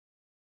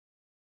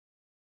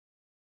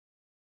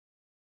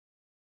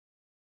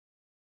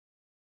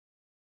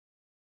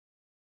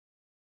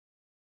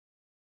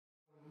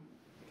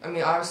I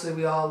mean, obviously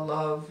we all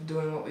love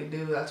doing what we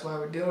do. That's why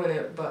we're doing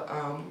it. But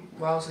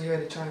we're also here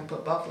to try and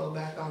put Buffalo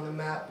back on the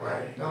map.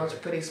 Right. You know, it's a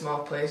pretty small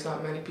place.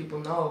 Not many people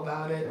know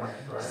about it. Right.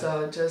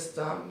 So just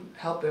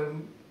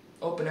helping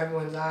open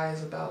everyone's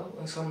eyes about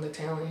some of the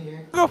talent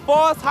here.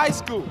 Falls High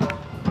School,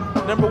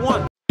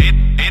 #1.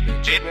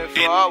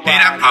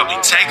 I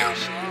probably take him.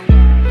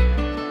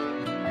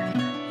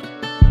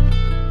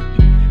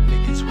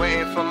 Niggas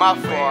waiting for my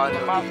fall.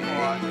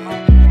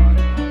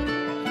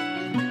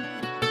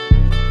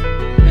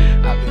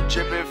 I've been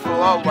tripping for a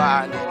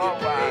while, nigga,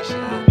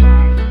 patient.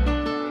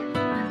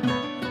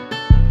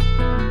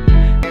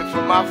 Waiting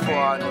for my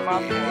fall, nigga.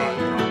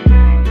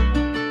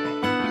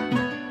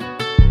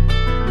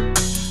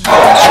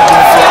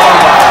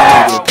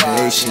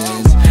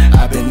 Patience.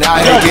 I've been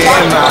out here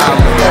getting mine.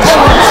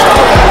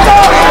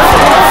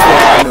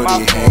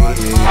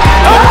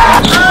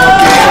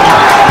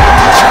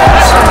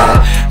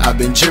 I've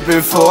been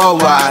tripping for a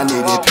while,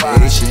 needed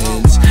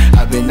patience.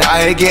 I've been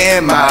out here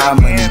getting my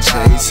money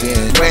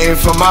chasing. Waiting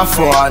for my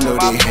fall, I know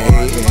they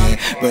hating,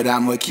 but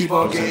I'ma keep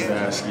on getting.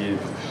 Basket.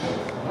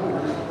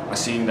 I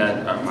seen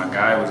that my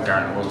guy was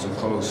getting a little too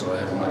close, so I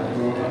had my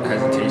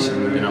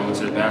hesitation, and then I went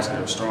to the basket,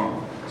 I was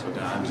strong. So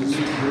then I just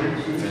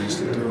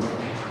finished it through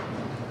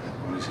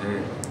on his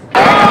head.